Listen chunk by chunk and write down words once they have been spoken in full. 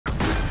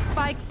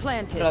Spike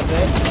planted.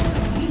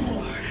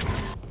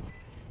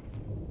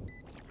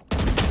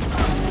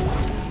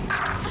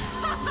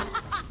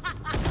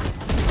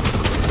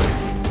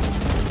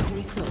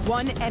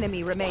 One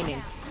enemy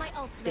remaining. My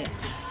ultimate.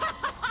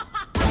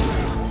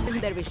 In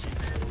their vision.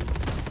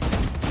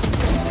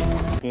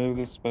 Gave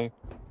the spike.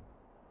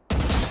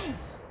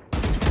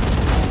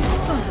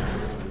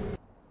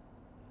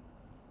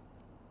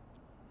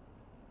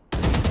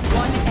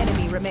 One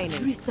enemy remaining.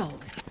 3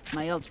 souls.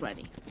 My ult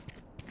ready.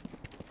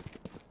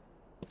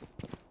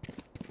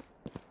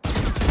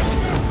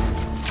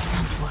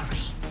 Don't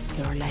worry.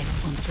 Your life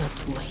won't go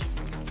to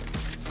waste.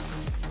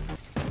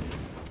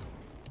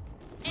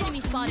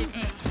 Enemy spotted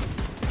A.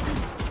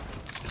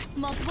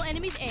 Multiple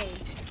enemies A.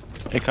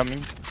 A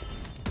coming.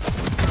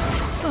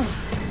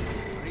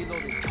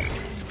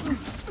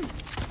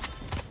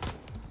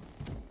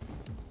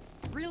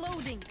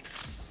 Reloading.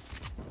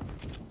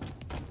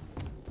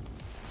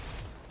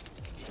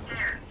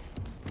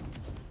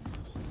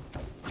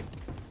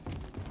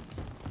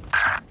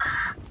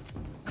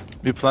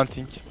 Be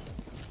planting.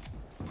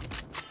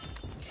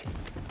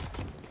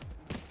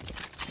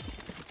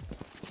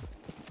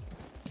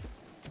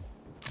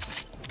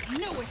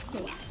 No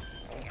escape.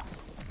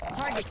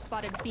 Target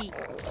spotted B.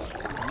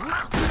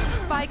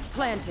 Spike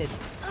planted.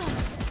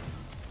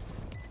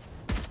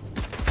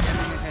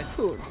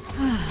 Cool.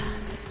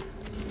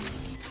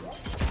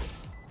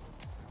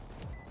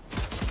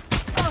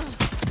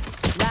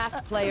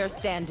 Last player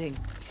standing.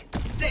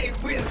 They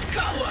will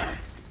cover.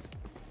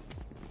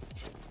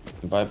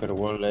 Viper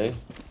wall A.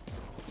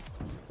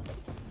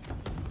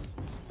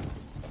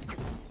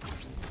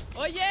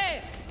 Oh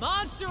yeah!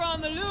 Monster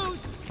on the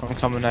loose! I'm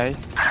coming A.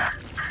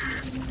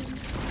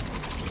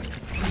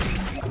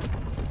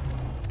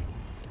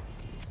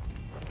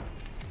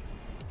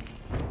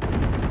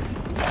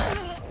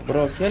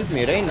 Bro, help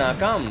me, Reina,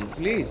 come,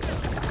 please.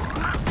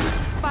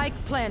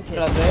 Spike planted.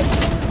 Brother.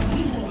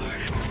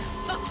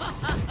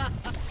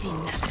 See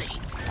nothing.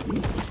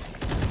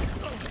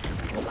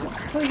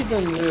 Why you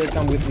don't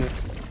come with me?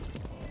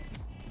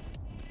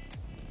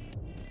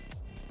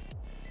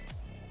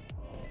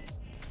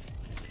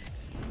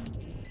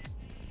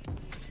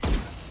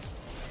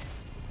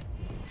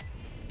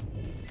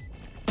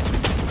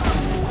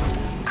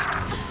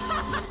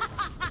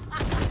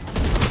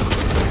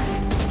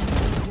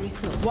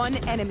 One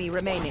enemy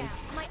remaining.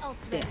 My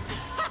ultimate.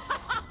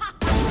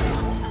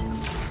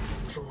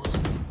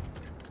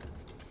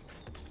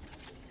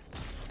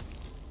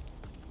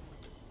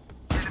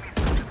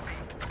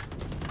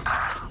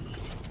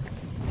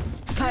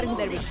 Cutting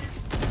their vision.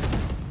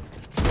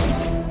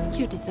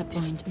 You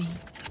disappoint me.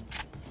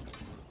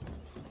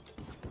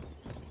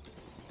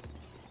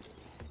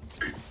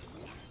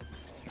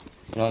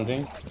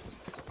 Planting.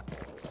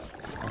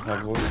 I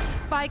have wood.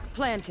 Spike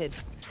planted.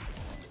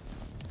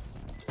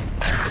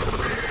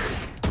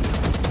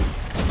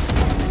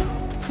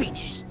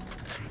 Finished.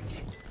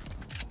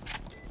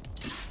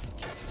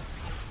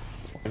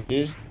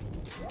 Here.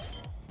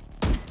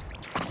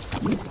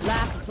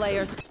 Last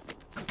player.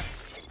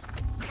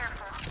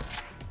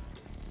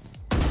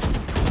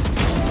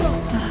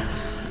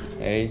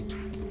 Hey.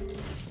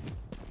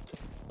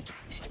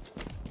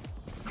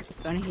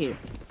 Gun here.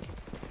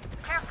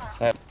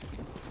 Set.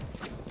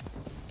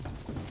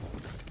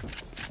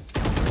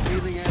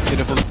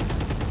 Beautiful.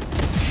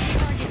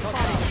 Target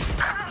spotted.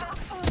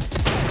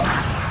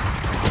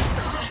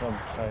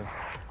 Side.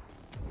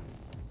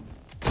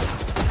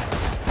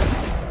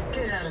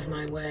 Get out of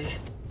my way.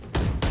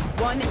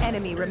 One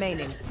enemy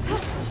remaining.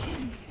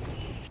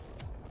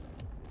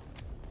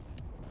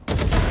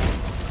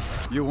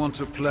 You want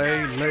to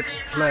play?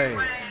 Let's play.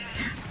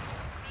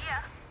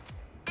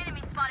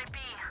 Enemy spotted B.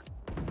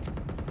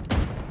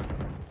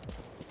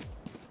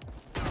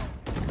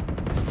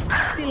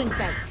 Stealing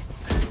sight.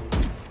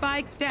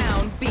 Spike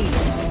down B.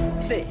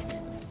 There.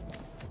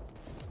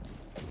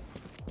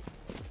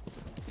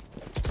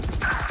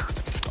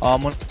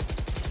 Aman.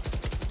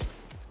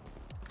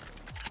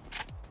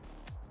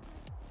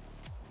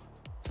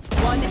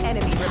 One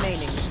enemy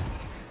remaining.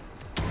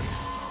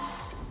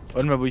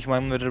 Ölme, bu iki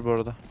maymun verir bu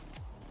arada.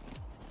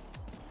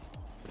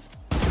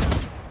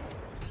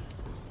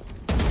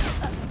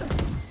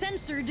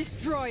 Sensor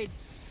destroyed.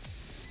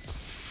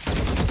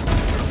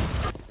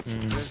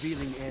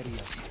 Revealing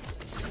area.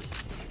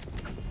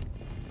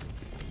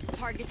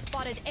 Target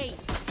spotted A.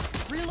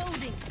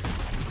 Reloading.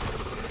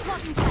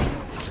 Blocking sight.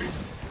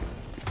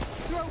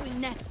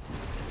 Throwing net.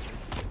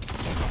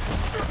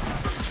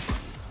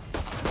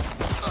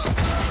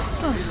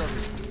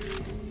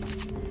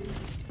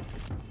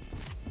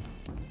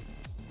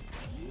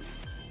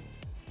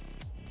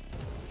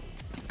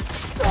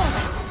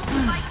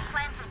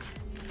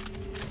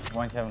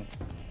 One Kevin.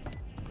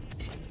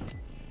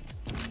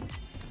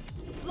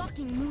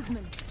 Blocking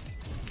movement.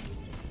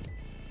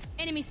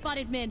 Enemy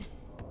spotted mid.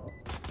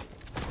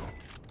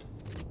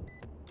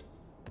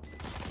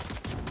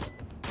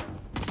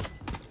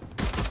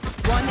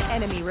 One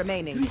enemy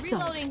remaining.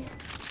 Reloading.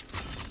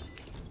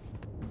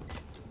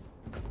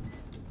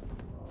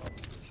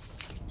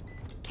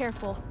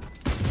 Careful.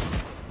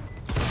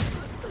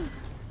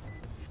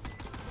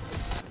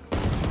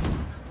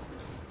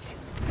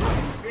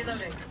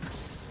 Reloading.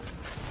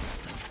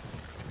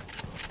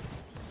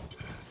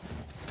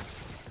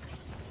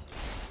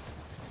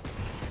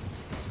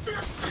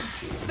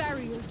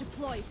 Barrier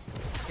deployed.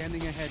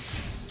 Scanning ahead.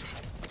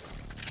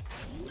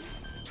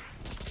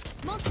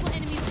 Multiple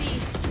enemies B.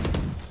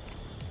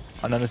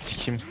 Ananı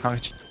sikeyim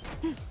kanka.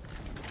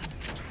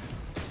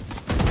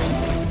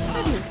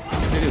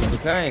 Dude,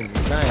 behind.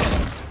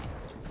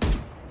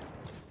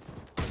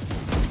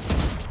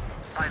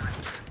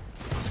 Silence.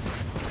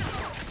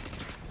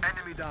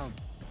 Enemy down.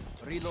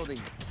 Reloading.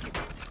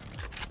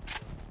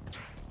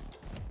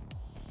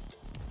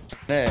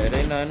 Ναι,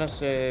 Ρέινα, ένας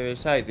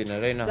side είναι,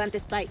 Ρέινα. Plant a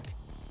spike.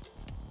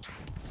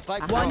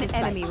 Spike One down.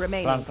 enemy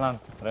remaining. Plant plant.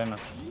 Reyna.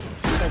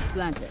 Spike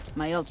planted.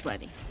 My ult's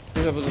ready.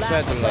 Πίσω από το side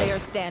Last του player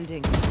λάδι.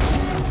 standing.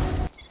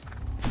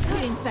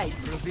 Good insight.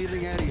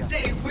 Revealing area.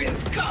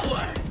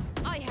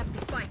 I have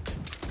the spike.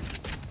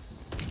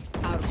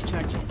 Out of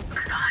charges.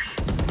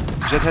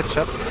 Jet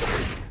headshot.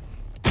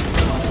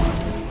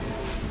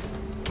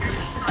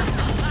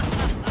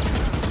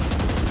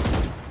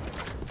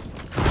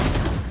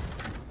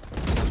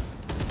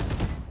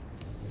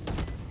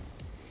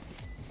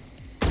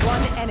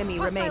 One enemy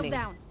Hostile remaining.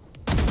 down.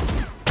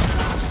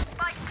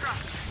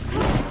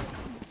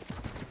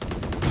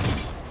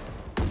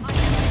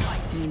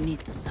 You need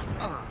to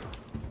suffer.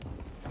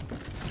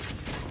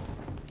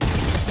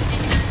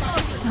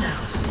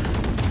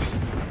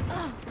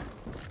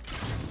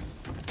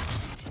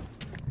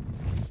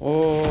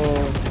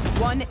 Oh,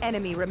 One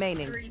enemy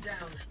remaining.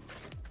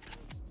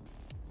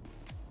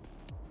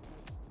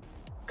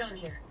 Gun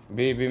here.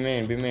 B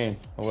main.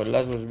 Our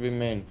last was B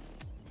main.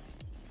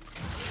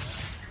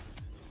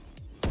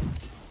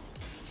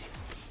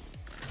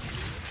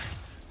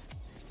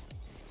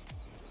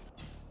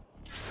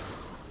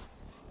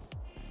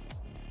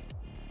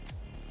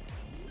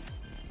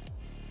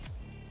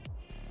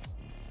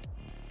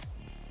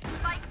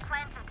 Spike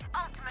planted.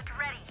 Ultimate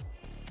ready.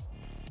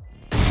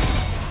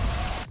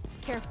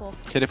 Careful.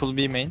 Careful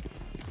B main.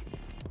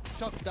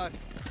 Shot done.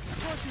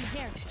 Portion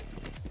here.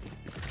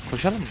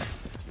 Koşalım mı?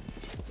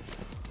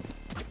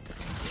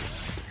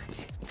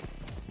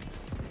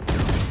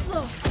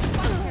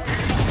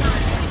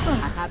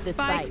 I have the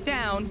Spike spike.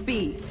 down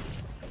B.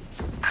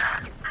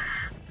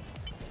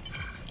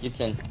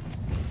 Kitchen.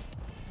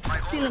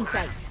 Still in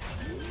sight.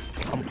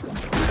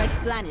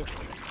 Spike planted.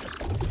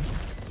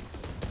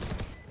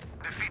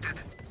 Defeated.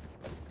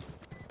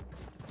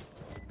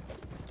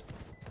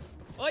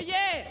 Oh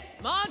yeah!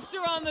 Monster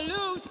on the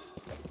loose!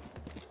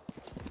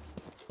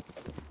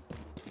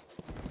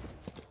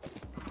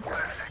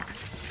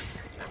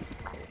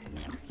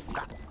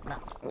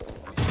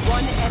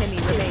 One enemy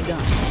remaining.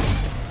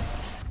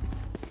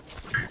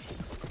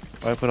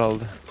 Viper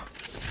aldı.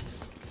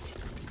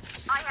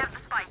 I have the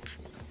spike.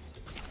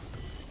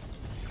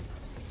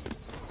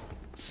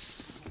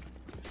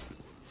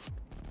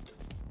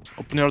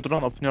 Open your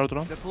drone.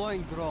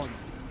 Deploying drone.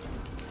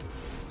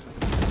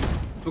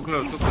 Too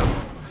close.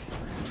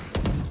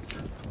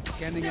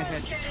 Scanning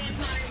ahead.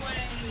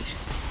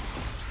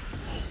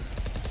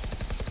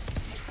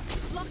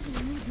 Blocking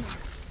movement.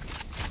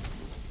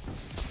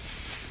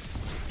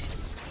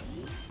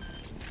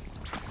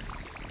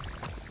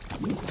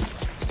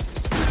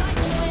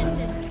 Spike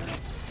planted.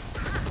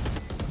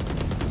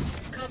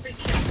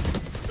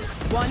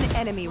 One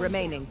enemy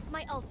remaining.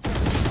 My ult.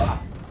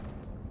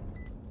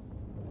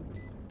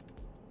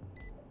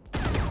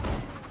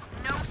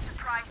 No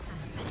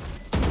surprises.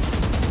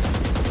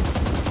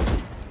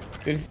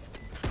 Kill.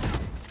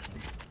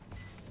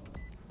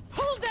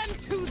 Pull them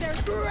to their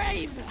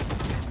grave.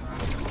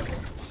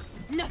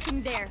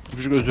 Nothing there.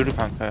 Çocuk özürlü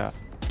kanka ya.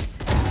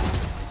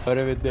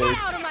 Evet, Get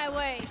out of my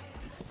way.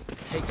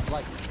 Take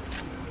flight.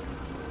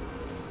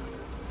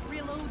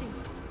 Reloading.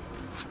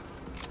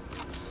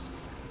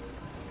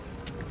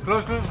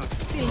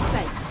 Still in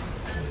sight.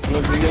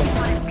 Close to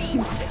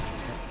you.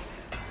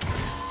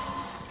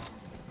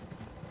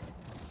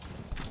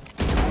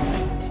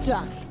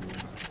 Done.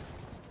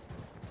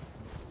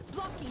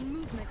 Blocking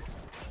movement.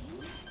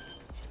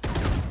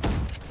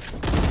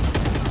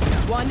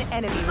 One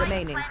enemy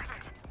remaining. Planted.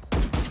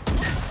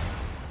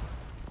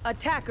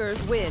 Attackers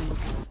win.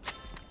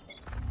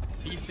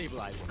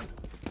 Destabilizing.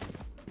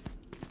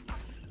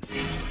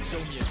 Show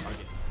me a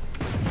target.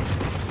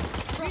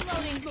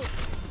 Reloading.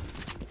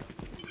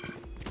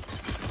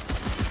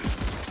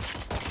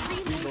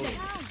 Reloading.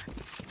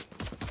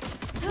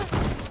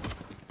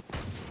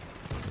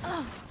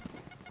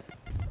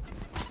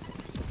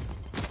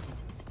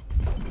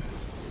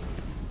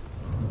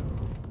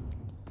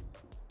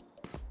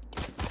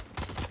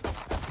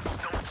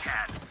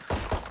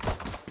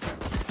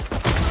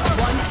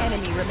 One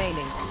enemy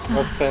remaining.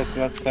 Left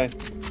side.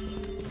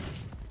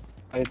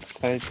 Right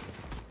side.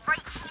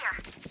 Right here.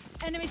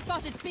 Enemy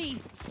spotted B.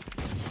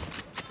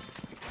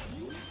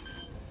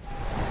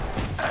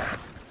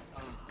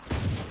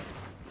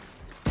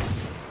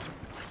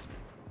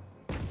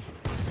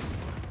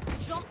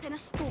 Drop in a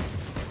storm.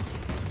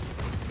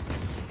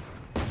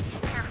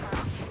 Careful.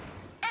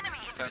 Enemy.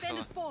 Defend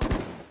the spawn.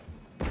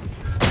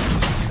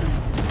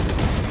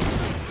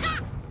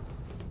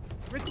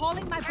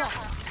 Calling my bot.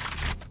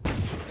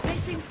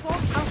 Placing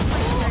swarm out.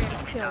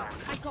 Kill.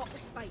 I got the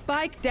spike.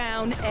 Spike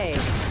down A.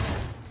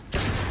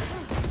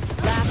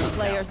 Last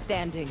player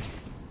standing.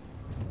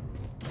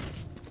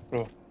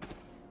 Bro.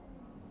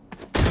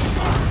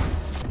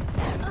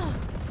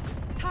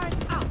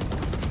 Turret out.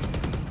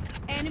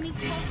 Enemy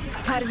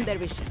spotted. Cutting their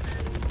vision.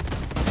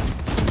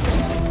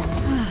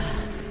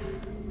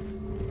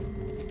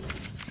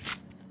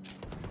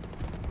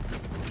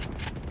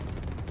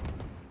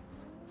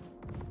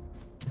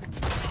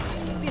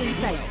 Still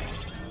inside.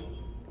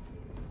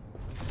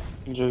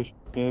 Enjoy.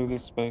 We have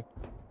this spike.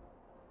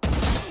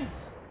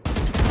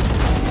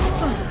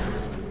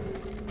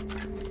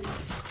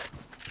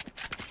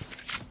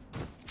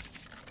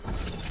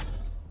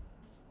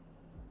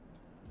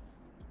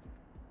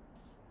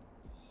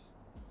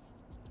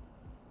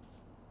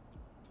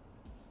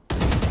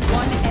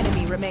 One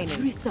enemy remaining.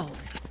 3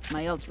 souls.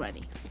 My ult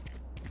ready.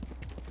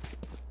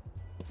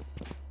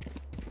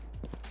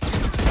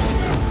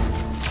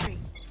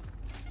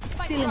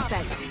 Still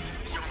inside.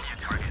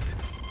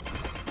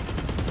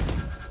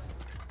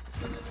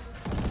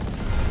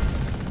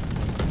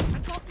 I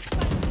got the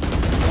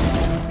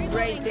spike.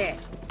 Raise there.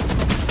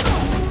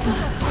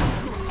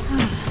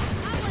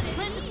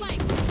 Plant the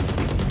spike.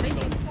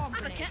 Placing swarm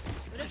grenade.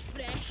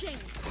 Refreshing.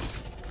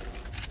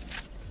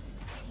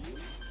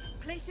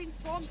 Placing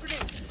swarm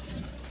grenade.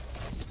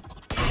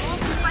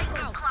 Spike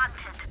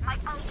planted. My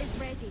ult Is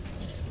ready.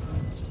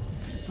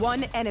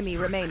 One enemy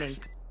remaining.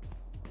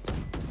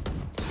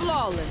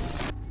 Flawless.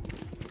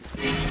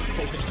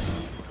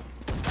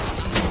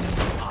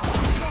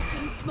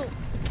 Dropping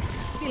smokes.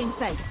 Still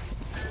inside.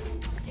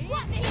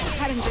 What the hell?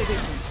 Cutting their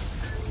vision.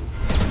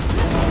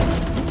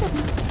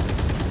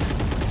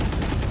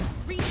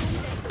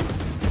 Reloading.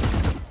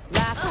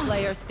 Last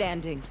player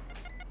standing.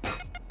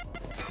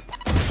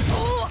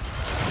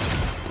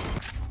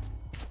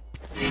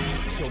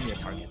 Show me a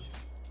target.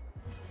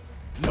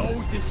 No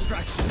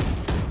distraction.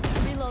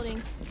 Reloading.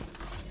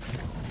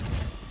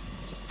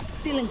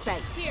 Still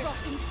inside. Here.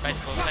 Dropping Guys,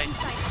 go side.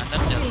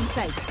 And Still then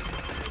inside.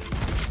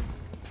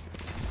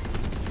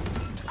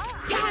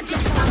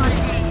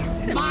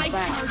 My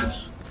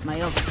My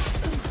ult.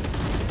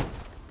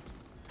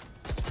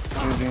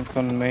 What are you doing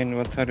on main?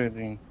 What are you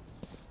doing?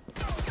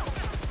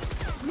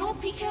 No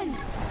peeking.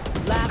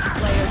 Last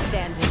player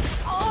standing.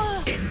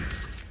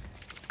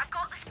 I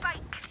got the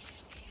spike.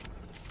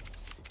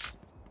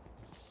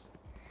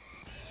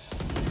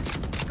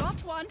 Got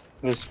one.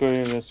 Let's go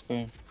in, let's go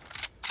in.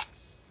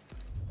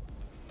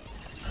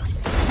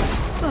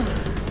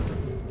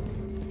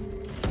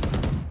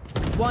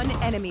 One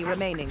enemy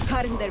remaining.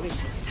 Cutting their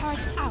vision. Turret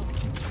out.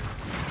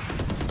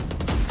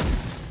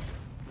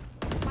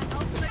 My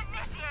ult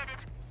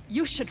Initiated.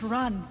 You should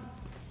run.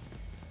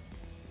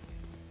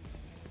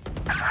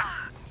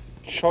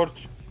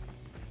 Short.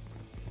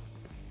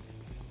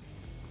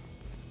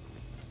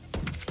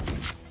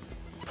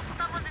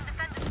 Someone's in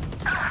defenders.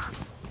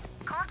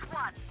 Caught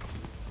one.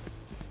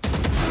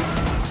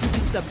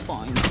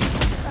 Disappoint.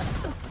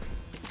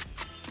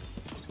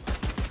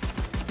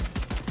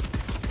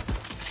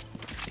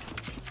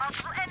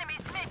 Multiple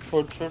enemies mid.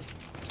 Short, short.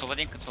 so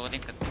link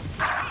it.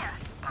 Here.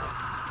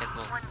 Get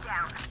low. One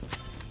down.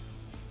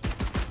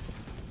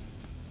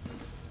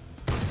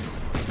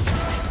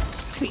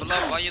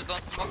 Glove, why you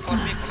don't smoke for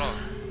me, Glove?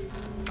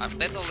 I'm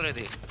dead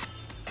already.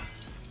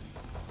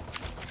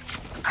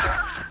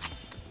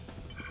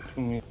 To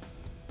me.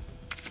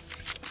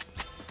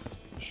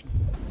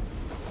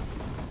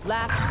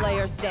 Last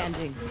player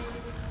standing.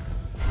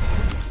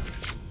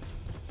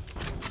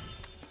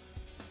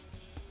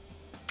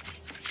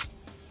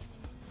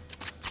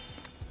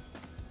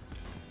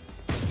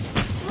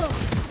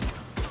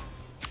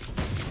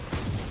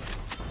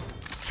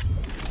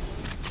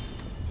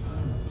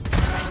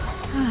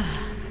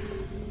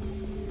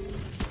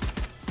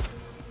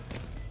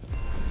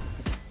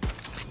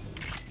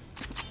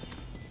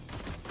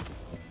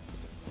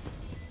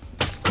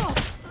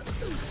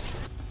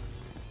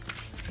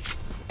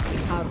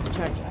 Out of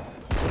charges.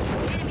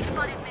 Enemy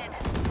spotted mid.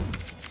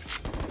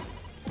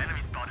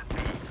 Enemy spotted B.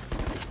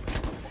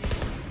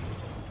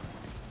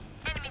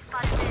 Enemy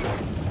spotted mid.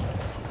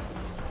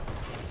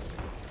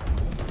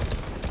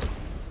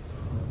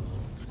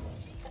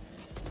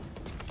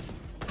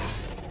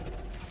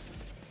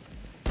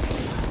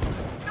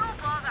 No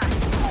bother.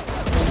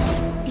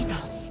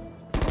 Enough.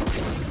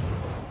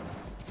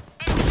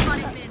 Enemy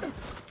spotted mid.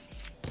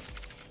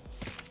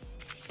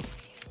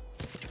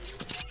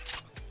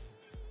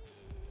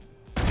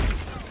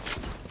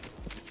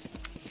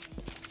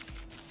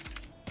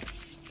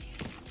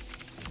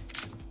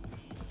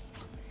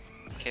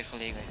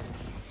 Carefully, guys.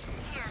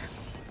 Here.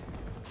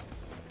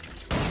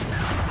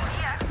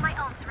 Here, my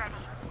ult's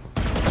ready.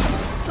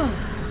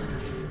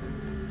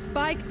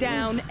 Spike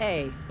down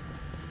A.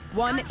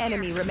 One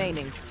enemy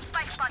remaining.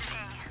 Spike spotted A.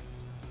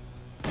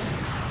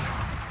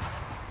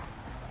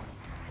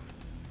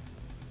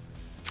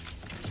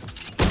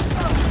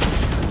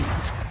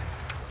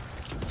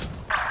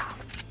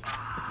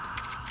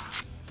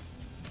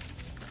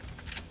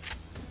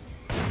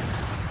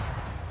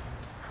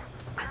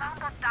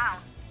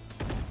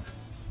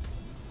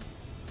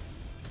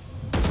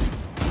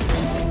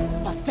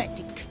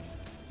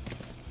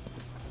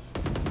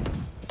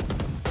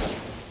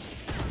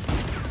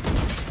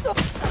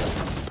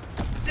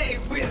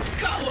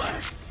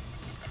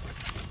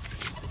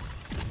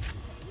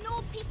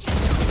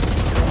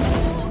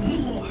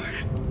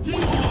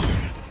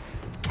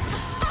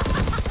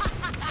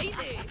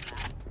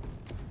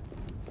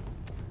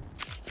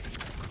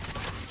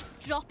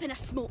 Drop in a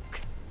smoke.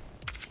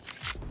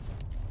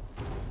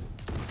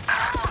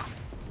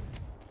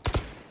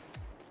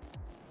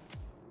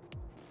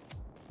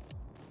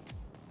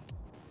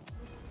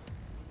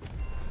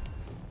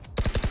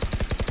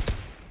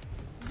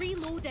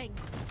 Reloading.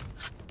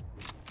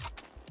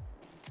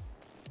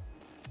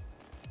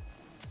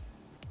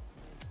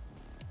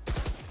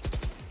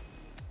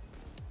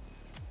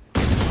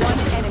 One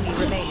enemy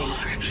remaining.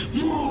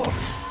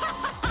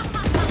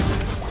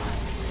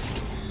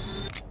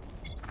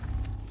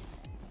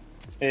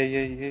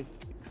 Hey.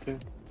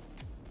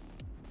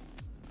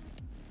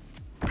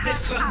 The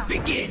hunt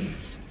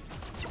begins.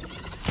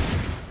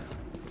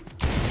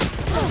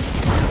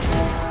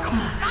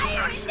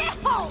 Fire in the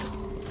hole!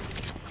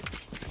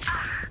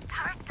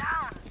 Turret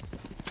down.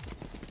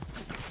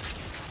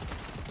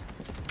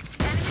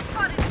 Enemy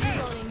spotted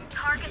A.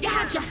 Target You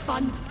had your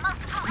fun.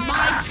 multiple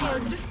My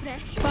turn.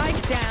 Refresh.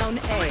 Spike down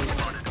A.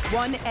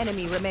 One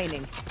enemy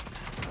remaining.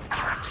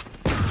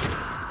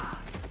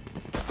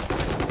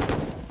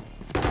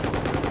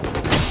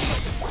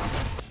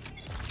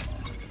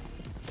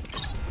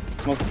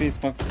 Smoke, please,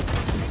 smoke.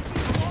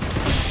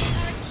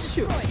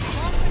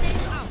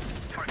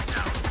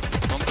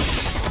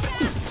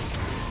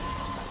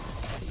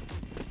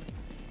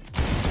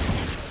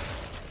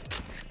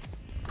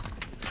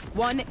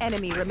 One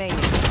enemy remaining.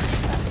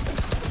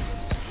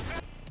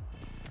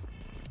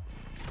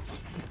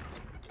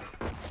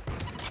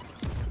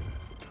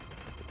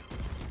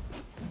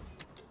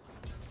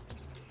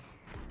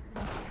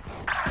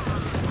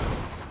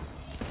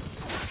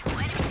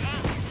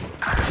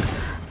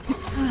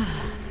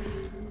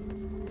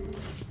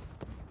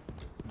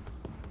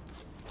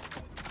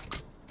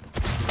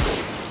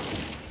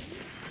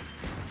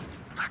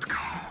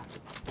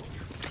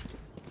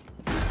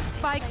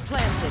 Spike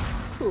planted.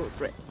 Poor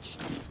Rich.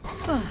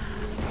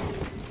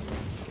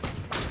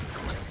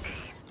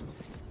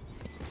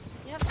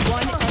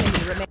 One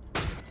enemy remaining.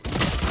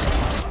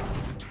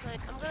 Wait,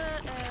 I'm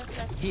gonna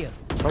flash. Here.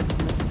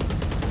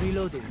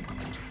 Reloading.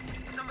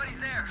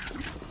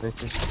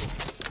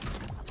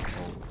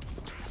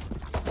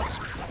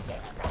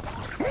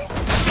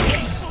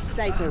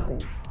 Cypher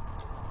bin.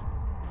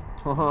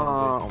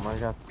 Oh my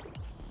god.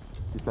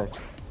 This side.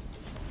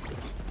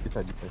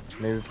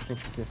 Maybe pushing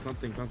here.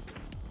 Counting.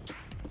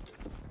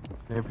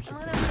 Maybe pushing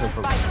here.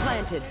 Spike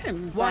planted.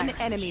 One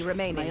enemy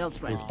remaining. My ult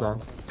This ready.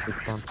 plan.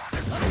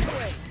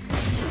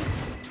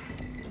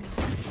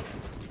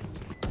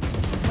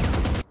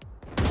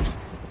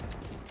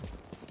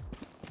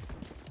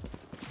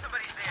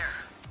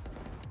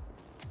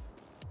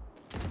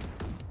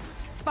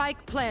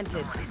 Spike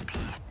planted.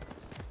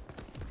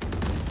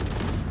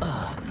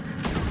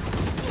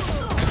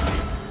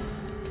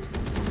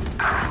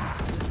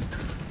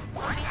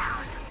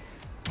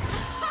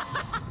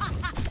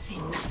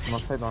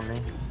 One side on me.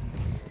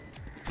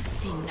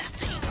 See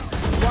nothing.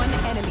 One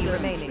enemy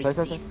remaining.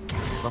 Side.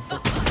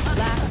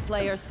 Last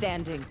player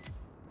standing.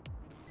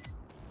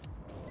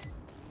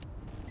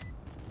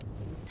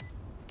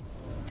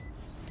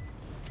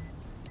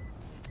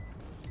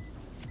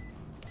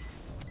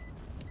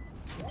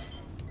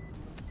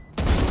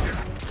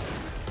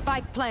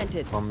 Spike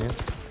planted. On me.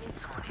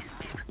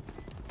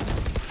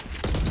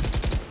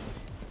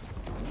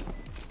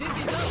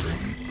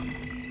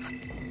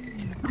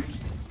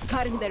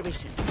 Cutting their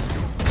vision.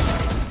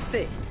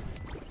 There.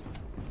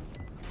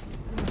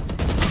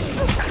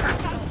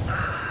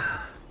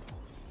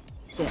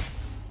 There.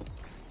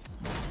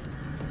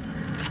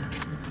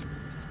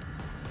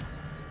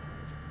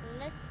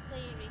 Let's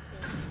play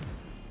refill.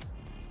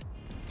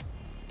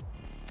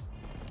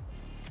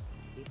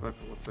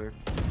 Cypher was safe.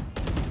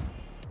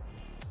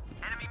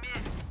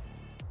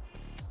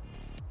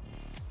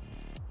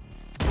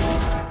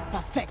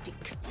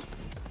 Pathetic.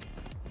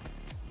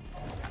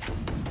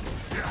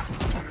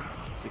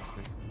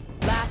 60.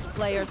 Last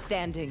player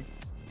standing.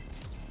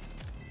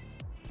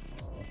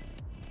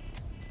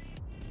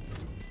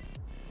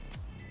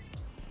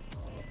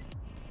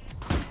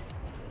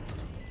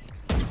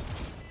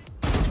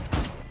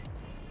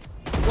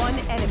 One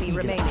enemy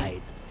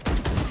remaining.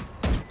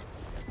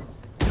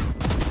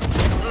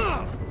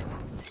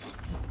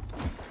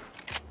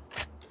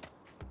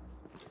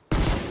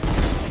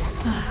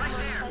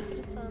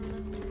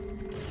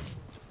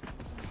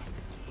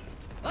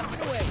 Up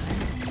and away.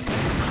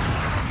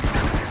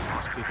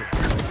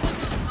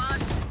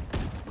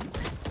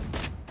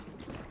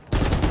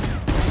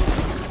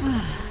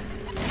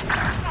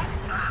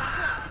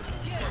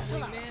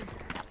 Man.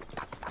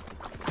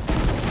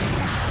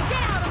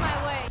 Get out of my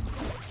way!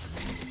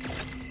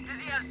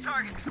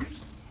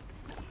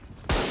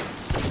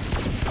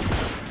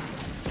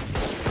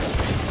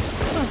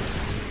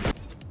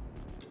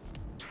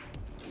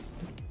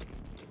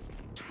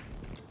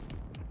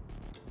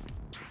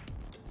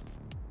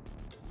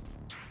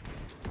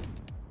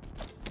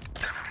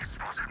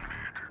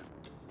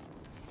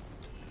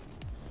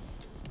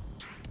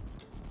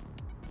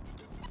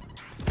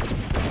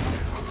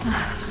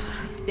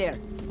 There.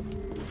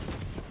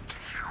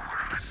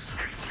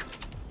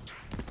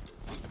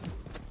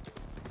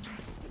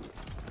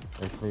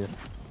 Very clear.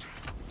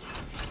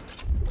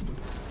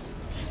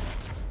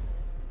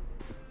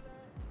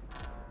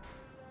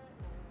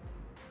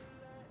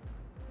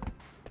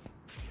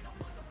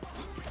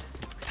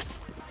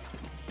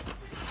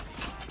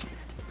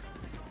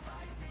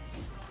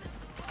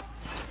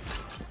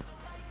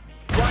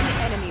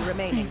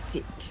 remaining.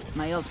 Tick.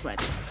 My ult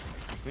ready.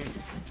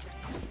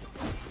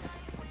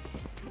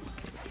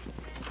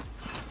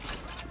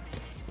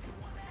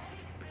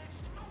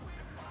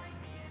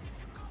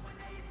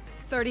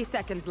 30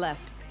 seconds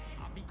left.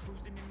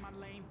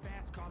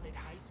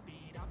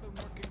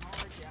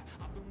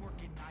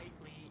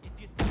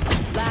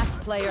 Last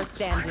player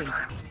standing.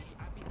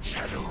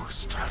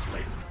 Shadows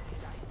traveling.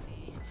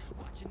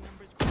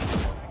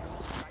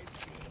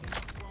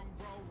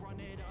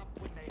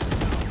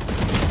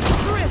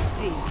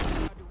 Thrifty.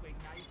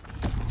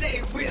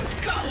 They will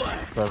cower.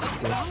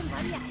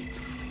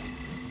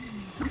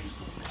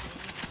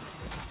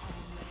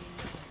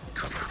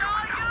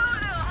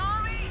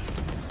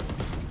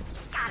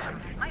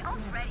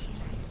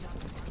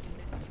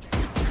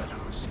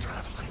 Shadows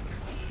traveling.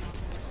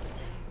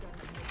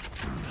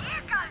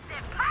 Here comes the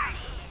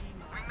party!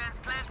 Wingman's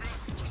planting.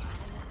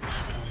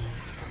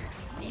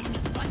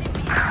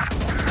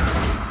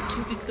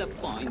 You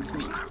disappoint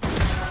me.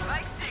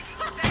 Spike stick.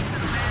 Thanks,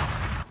 man.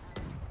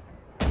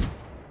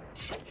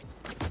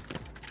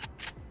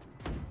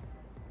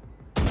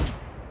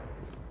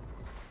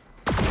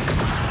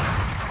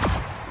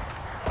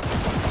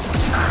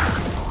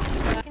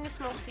 Can you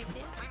smoke CT?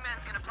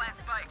 Wingman's gonna plant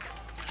spike.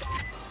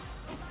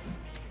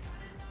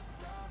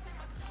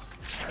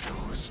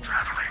 Shadows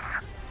traveling.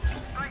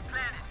 Spike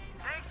planted.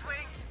 Thanks,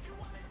 Wings.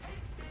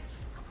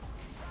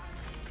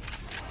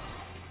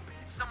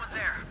 Someone's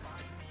there.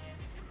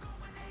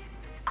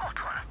 Caught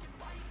one.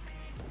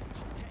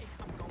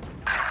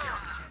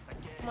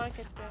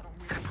 Market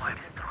deploy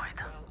destroyed.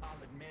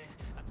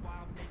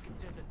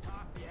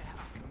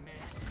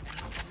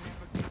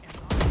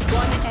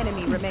 One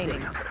enemy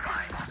remaining.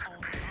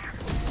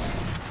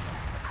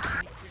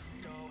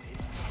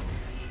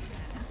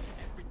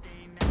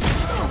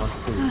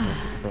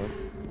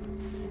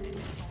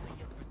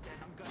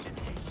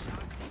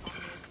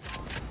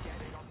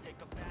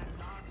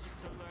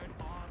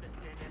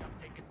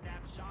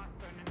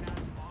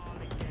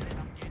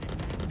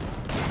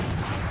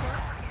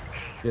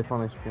 Get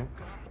 1 HP.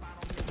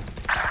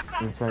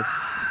 Inside.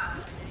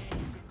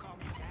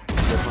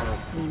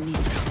 We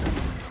need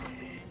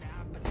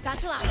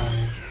Satchel out.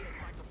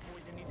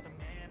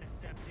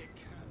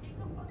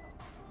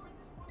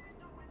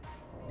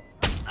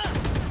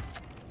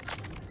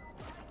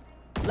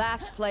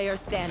 Last player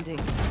standing.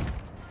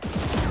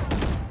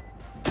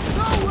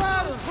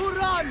 Nowhere to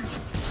run.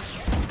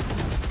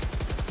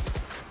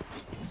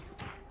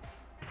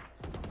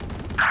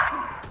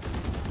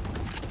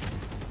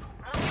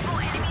 Multiple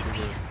enemies B.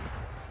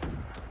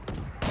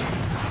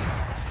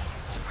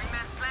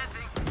 Wingman's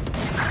planting.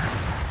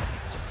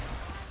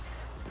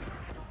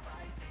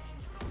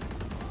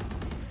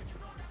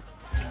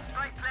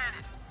 Spike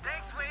planted.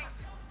 Thanks, Wings.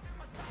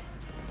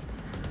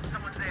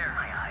 Someone's there.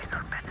 My eyes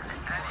are better than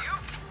yours. And you?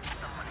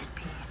 Someone is B.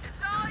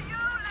 It's all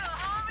you, little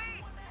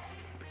homie.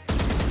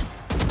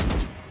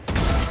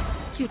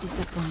 you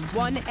disappoint.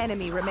 One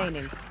enemy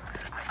remaining.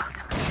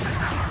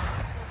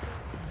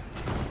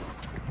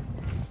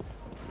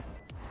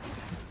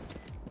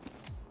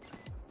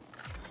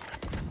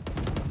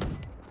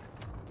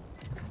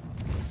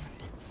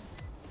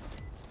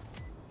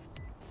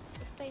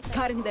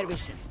 Cutting their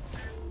vision.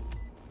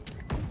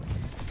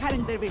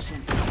 Cutting their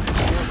vision.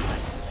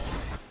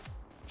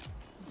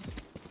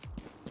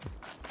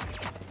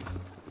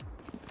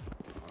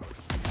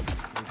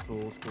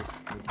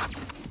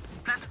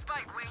 Plant the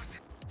spike, Wings.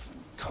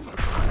 Cover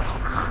going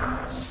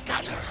out.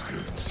 Scatter still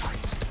in sight.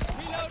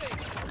 Reloading.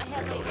 I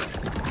have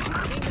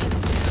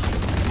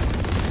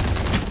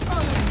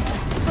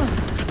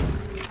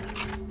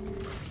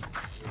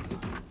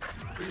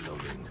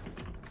Reloading.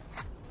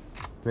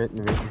 Wait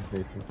me.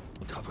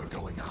 Cover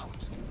going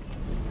out.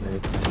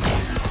 Wait.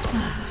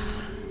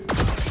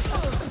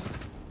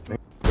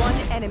 One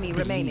enemy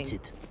remaining.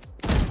 Deleted.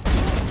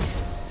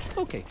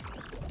 Okay.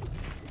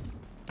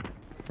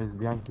 He's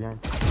behind.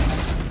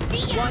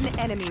 One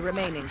enemy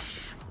remaining.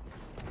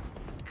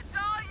 It's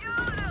all you,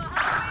 little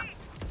homie.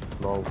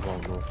 Low.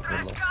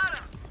 Crash got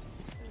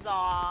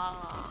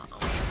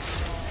him.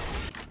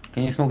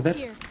 Can you smoke there?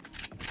 Here.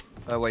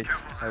 Wait,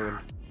 I will.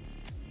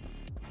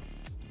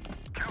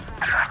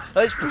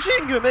 He's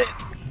pushing you, mate!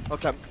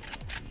 Okay.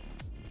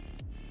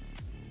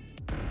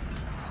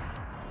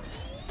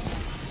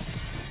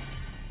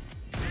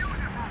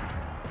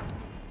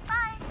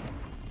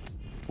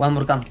 One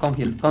more gun. Come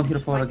here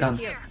for a gun.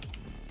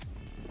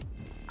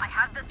 I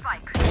have the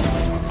spike.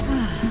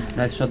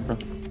 Nice shot, bro.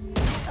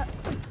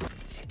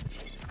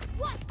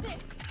 What's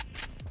this?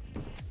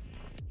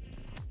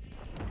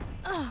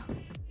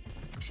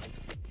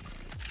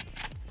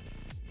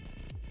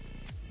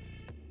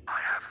 I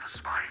have the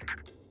spike.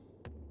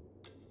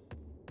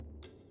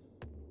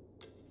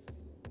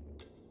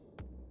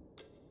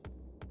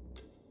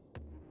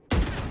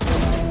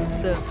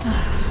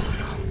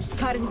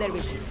 Cutting their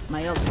vision.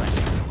 My ult ready.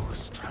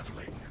 Shadows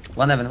traveling.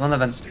 One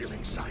heaven.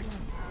 Stealing sight.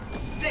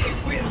 They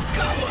will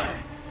cover.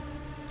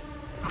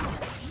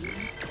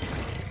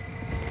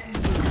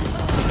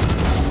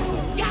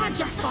 You had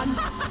your fun.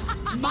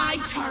 My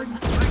turn.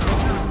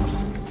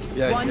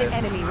 Yeah, One yeah.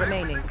 enemy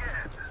remaining.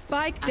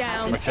 Spike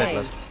down Backside A.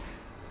 last.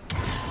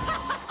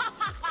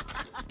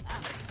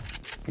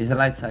 He's the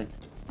right side.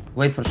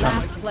 Wait for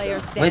Last Chamba. player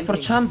standing. Wait for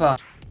Chamba.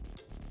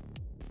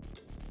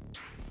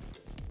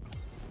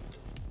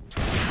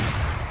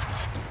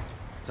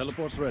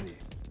 Teleport's ready.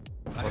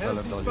 I have have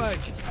the the spike.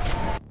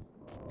 spike.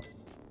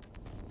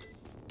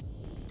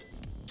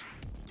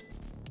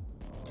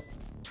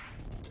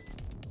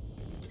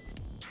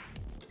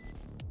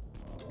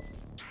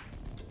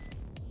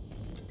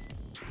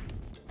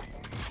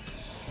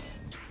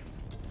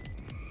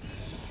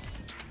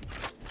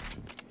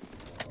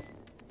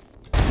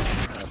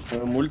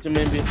 Multi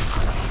maybe.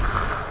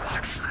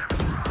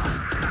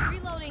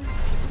 Reloading.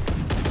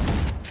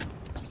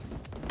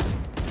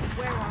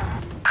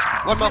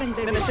 One more.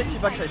 Minute 60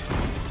 backside.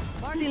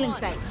 Still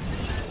inside.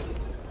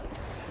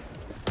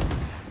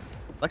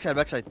 Backside,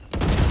 backside.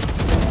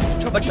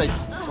 Two backside.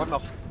 One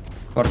more.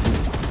 40.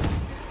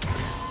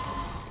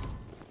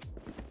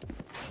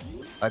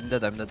 I'm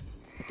dead, I'm dead.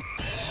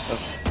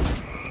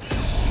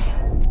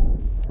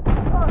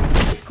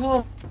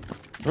 Go.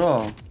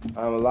 Bro.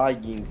 I'm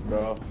lagging,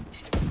 bro.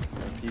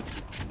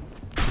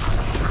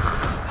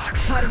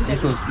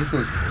 This was.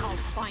 I'll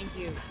find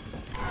you.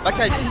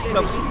 Backside.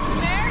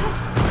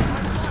 Close.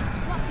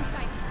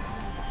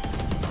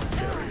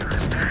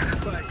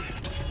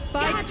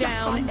 Spike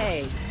down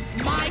A.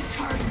 My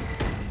turn.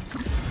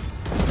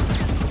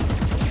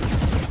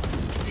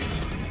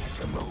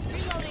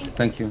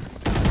 Thank you.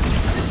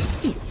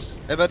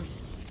 Heaven.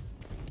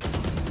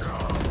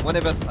 One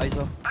heaven,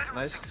 ISO.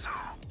 Nice.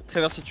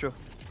 Traverse it through.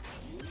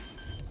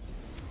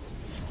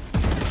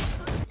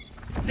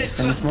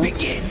 Can you smoke?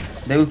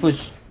 They will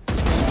push.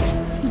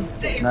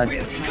 Nice.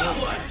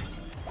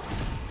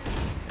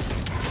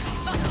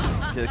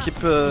 Yeah, keep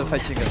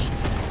fighting.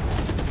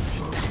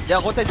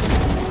 Yeah, rotate.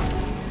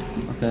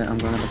 Okay, I'm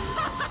gonna.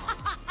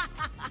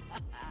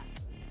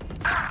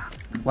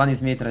 One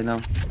is mid right now.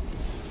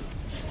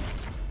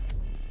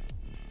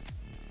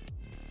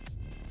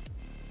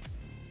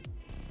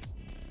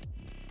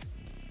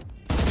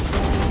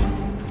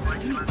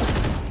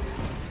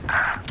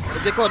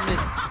 Gecko on me.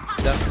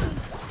 Yeah.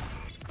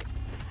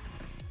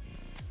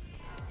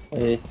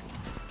 Hey.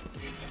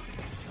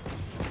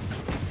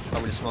 I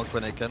will smoke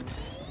when I can.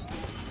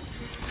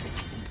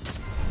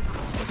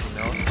 Smoking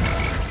now.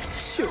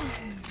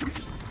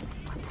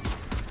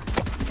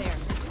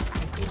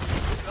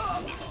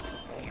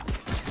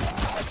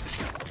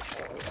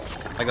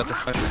 I got the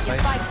flash inside.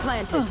 Spike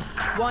planted.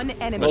 One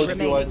enemy Low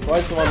remaining.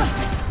 twice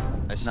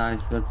one. Nice.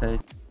 Nice, well played.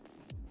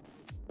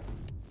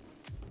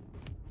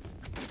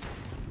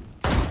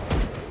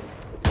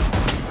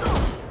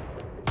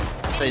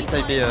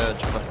 Stay B,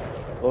 Chamber.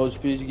 Oh, je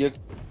peux get.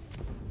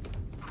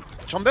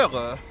 Chamber,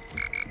 ah,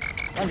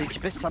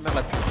 l'équipe est sa mère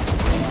la pute.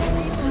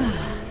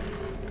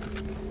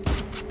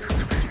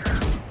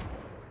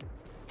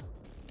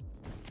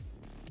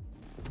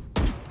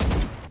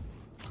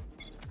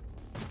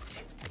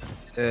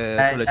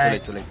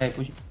 Too late. Hey,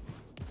 push.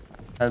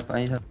 Help, I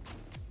need help.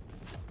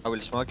 I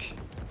will smoke.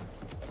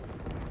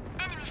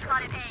 Enemy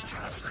spotted A.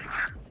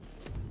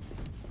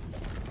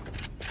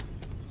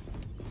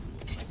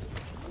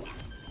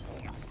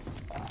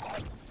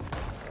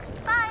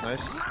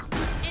 Nice.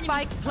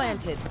 Spike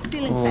planted.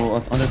 Still inside.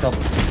 Oh, on the top.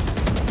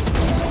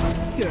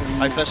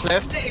 I flash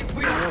left.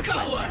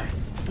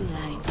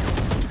 Blind.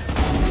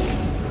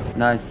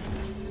 Nice.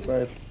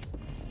 Bye.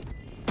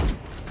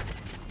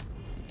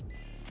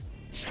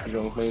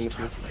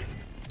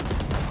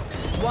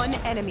 One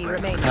enemy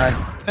remaining.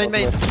 Nice.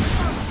 Main.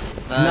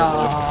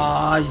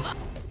 Nice.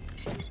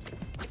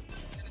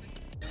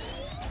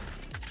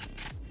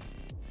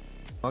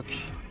 Smoke.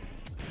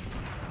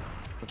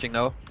 Looking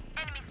now.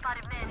 Enemy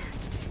spotted mid.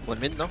 One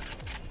mid, no?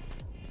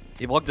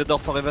 He broke the door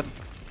for heaven.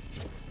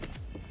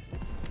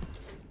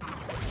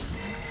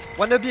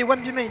 One B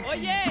main. Oh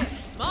yeah!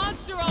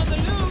 Monster on the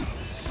loose!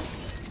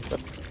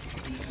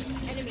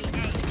 Enemy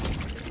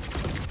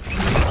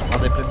Are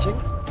they planting?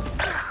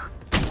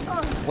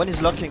 One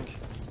is locking.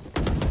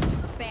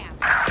 Bam.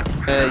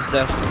 He's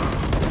there.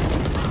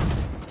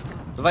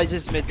 Vice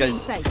is mid, guys.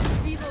 Inside.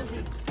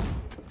 Reloading.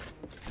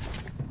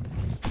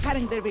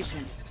 Cutting their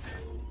vision.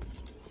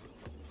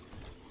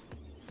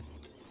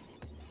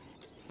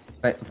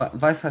 Wait,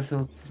 Vice has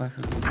ult.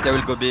 They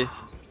will go B. One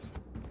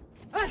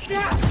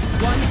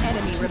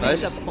enemy remaining.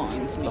 Nice.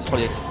 That's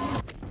probably it.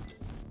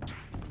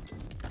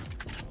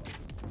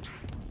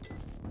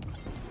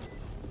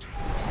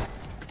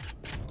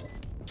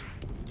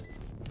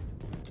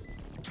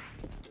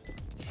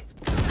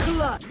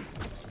 Club.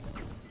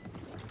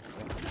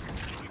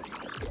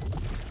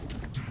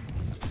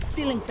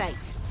 Still in sight.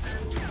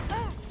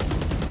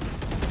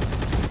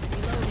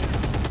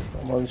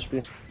 I'm on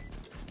HP.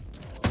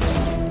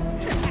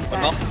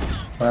 One more.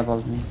 What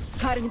about me?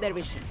 Cutting their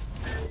vision.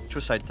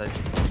 Two side type.